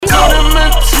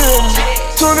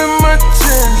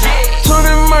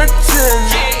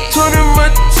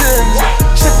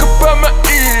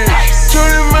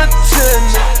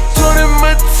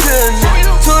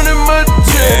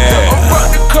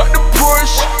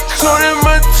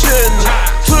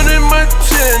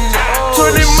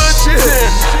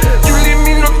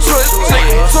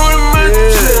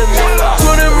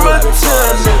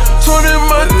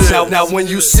Now when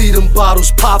you see them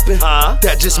bottles popping,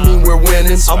 that just mean we're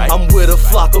winning. I'm with a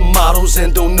flock of models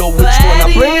and don't know which one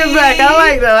I'm. Bring it back. I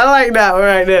like that one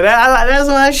right there. That's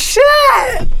my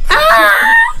shit.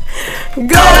 Go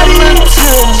to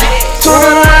 20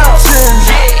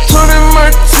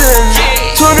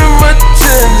 my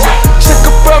 10, check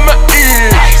up on my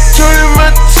ears. 20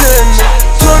 my 10,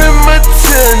 20 my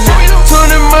 10,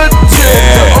 20 my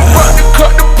 10. I'm about to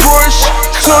cut the Porsche.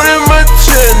 20 my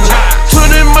 10,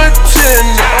 20 my 10,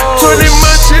 20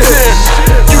 my 10.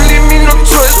 You leave me no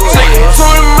choice.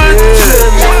 20 my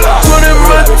 10, 20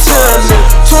 my 10,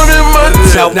 20 my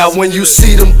 10. Now when you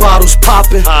see them bottles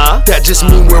popping, that just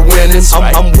mean we're winning.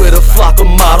 I'm with a flock of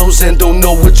models and don't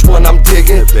know which one I'm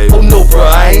digging. Oh no, bro,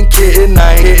 I ain't kidding,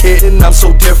 I'm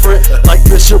so different. Like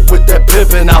Bishop with that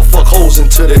pimpin', I fuck hoes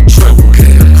into their triple.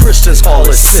 Christians all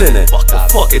are sinning.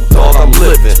 Fuck it, dog, I'm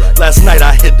living. Last night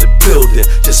I hit the building,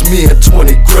 just me and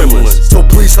 20 gremlins. So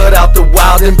please let out the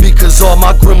wildin' because all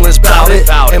my gremlins bout it.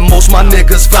 And most my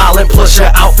niggas violent, plus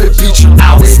your outfit beat you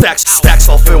out. Stacks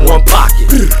off in one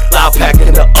pocket, loud pack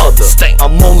in the other.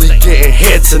 I'm only getting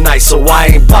head tonight, so I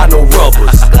ain't buy no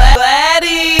rubbers.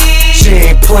 She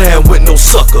ain't playing with no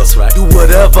suckers. Do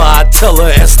whatever I tell her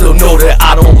and still know that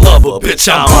I don't love her. Bitch,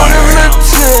 I'm 20 my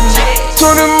 10,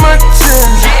 20 my 10,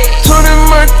 20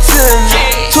 my 10,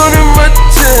 20 my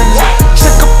 10.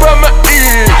 Check up on